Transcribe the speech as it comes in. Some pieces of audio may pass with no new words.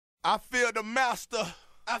I feel the master.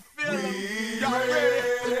 I feel them. Y'all ready?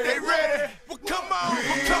 They ready? Well, come on.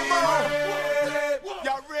 Well, come on.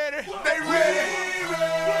 Y'all ready? They ready?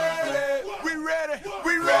 We ready?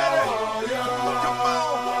 We ready? Come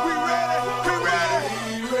on. We ready? We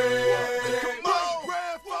ready? Come on,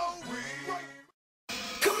 grand folks.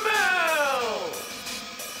 Come on.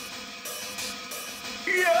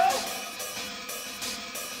 Yeah.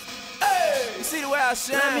 Hey. You see the way I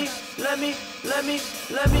shine? Let me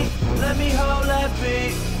hold that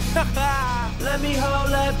beat. Let me hold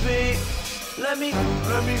that beat. Let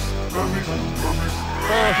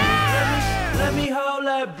me hold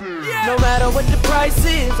that beat. Yeah. No matter what the price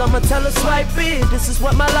is, I'ma tell her swipe it. This is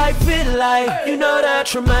what my life is like. Hey. You know that,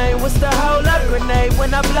 Tremaine. What's the hold up? Grenade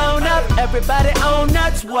when I blown up. Everybody on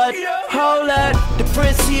that's what. Yeah. Hold up. The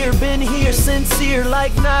prince here, been here, sincere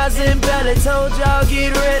like Nas and Belly. Told y'all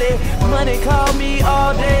get ready. Money call me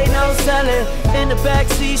all day, no selling. In the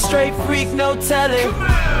backseat, straight freak, no telling.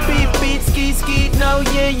 Beat, ski, no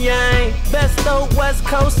yin yang. Best of West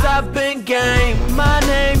Coast, I've been game. My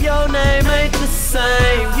name, your name ain't the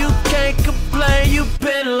same. You can't complain, you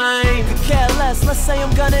been lame. Could care less, let's say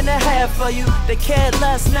I'm gunning a half for you. They cared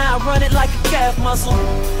less, now I run it like a calf muscle.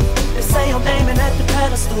 They say I'm aiming at the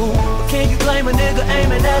pedestal, but can you blame a nigga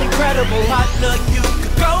aiming at incredible? Hot luck, you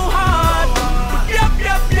could go hard. Yup,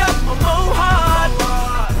 I'm on hard.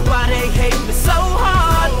 Why they hate me so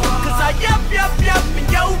hard? Cause I yup in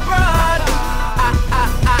your broad.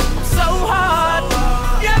 I'm so hard.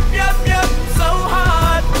 Yup, so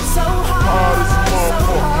hard. So hard. Hard as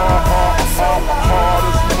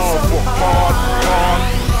motherfucker.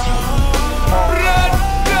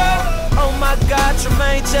 Oh my God,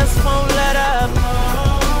 Tremaine just won't let up.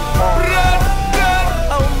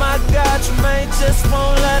 Oh my God, Tremaine just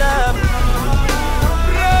won't let up.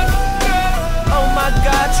 Oh my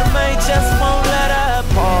God, Tremaine just won't let up.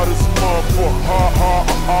 Hard as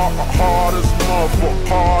motherfucker, hard as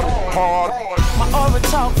motherfucker, hard. My aura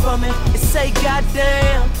talk for me, it say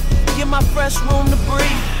goddamn. Give my fresh room to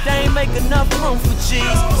breathe. They ain't make enough room for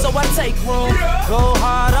G's, so I take room. Go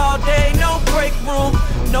hard all day, no break room.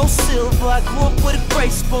 No silver, I grew up with a gray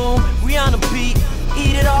spoon. Rihanna beat,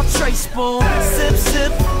 eat it off tray spoon.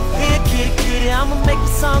 Sip, here kitty, I'ma make the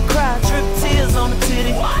song cry. Drip tears on the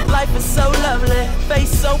titty. Life is so lovely, face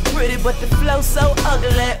so pretty, but the flow so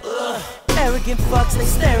ugly. Ugh. Arrogant fucks, they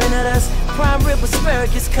staring at us. Prime rib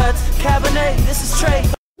asparagus cuts. Cabernet, this is trade.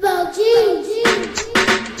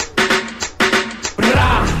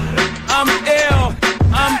 I'm ill.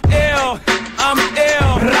 I'm ill. I'm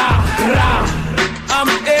ill.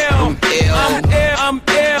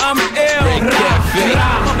 I'm ill.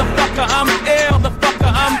 Motherfucker, I'm ill.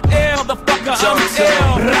 Motherfucker, I'm ill. Motherfucker, I'm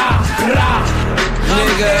ill.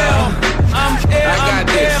 Nigga, I'm ill. I got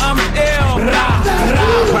this. I'm ill.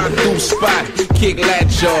 Pop through spot, kick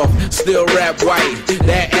latch off, still rap white.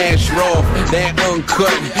 That ash raw, that uncut,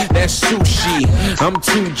 that sushi. I'm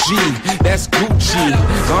 2G, that's Gucci.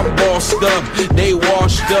 I'm bossed up, they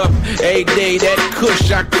washed up. Every day that kush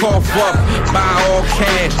I cough up. Buy all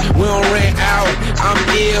cash, we don't rent out. I'm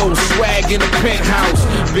ill, swag in the penthouse.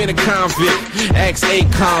 Been a convict,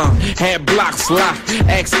 ex-Acon. Had blocks locked,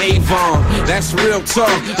 ex-Avon. That's real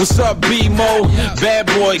talk, what's up B-Mo? Bad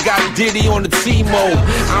boy, got Diddy on the T-Mo.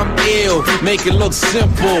 I'm ill, make it look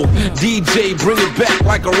simple. DJ, bring it back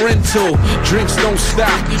like a rental. Drinks don't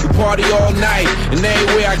stop, we party all night. And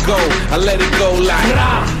everywhere I go, I let it go like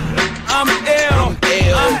I'm ill, I'm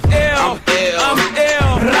ill, I'm ill, I'm ill, I'm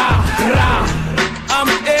ill, I'm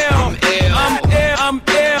ill, I'm ill, I'm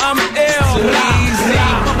ill, I'm ill. Too easy.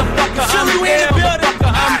 Motherfucker, I'm ill,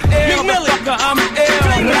 motherfucker, I'm ill, motherfucker, I'm ill.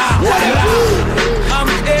 I'm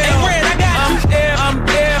ill, I'm ill,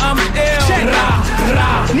 I'm ill.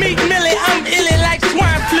 Meek Millie, I'm illy like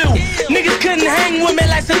swine flu. Niggas couldn't hang with me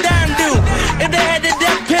like Saddam do. If they had the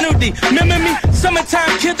death penalty, remember me?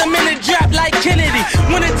 Summertime killed them in the drop like Kennedy.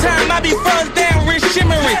 Wintertime I be froze down, wrist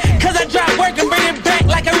shimmering. Cause I drop work and bring it back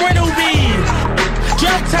like a rental bead.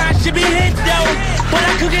 Drop time should be hit though, but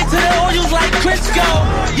I cook it to the oils like Crisco.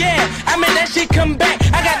 Yeah, I made that shit come back.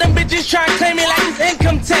 I got them bitches trying to claim me like it's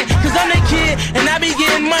income tax. Cause I'm the kid and I be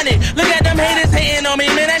getting money. Look at them haters hating on me,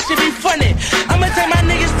 man, that shit be funny. I'ma take my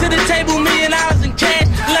niggas to the table, $1 million in cash.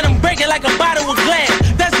 Let them break it like a bottle of glass.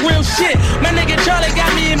 That's real shit. My nigga Charlie got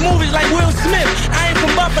me in movies like Will Smith. I ain't from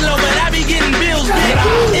Buffalo, but I be getting bills big.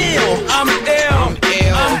 Ill, I'm ill, I'm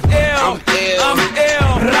ill, I'm ill, I'm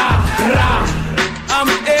ill. I'm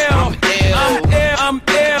ill, I'm ill, I'm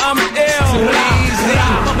ill, I'm ill. Too easy.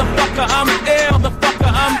 Motherfucker, I'm ill, motherfucker,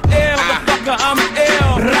 I'm ill, motherfucker, I'm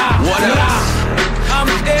ill. What else? I'm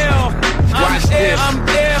ill, I'm Watch ill, this. I'm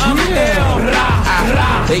ill, I'm ill.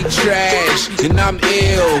 They They trash, and I'm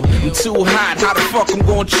ill. I'm too hot, how the fuck I'm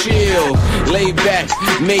gon' chill? Lay back,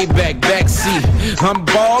 Maybach, backseat. I'm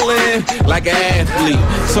ballin' like an athlete.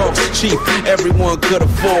 Talks cheap, everyone could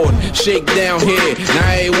afford. Shake down here,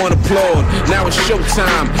 now everyone applaud. Now it's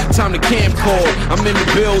showtime, time to camcord. I'm in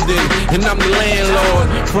the building, and I'm the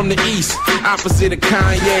landlord. From the east, opposite of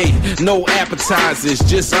Kanye. No appetizers,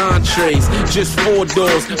 just entrees. Just 4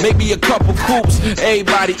 doors, maybe a couple coupes.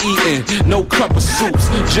 Everybody eating, no cup of soups.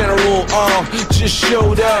 General R just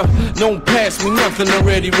showed up. Don't pass me nothing,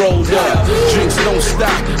 already rolled up. Drinks don't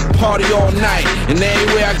stop, party all night. And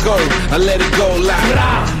everywhere I go, I let it go like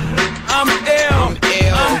I'm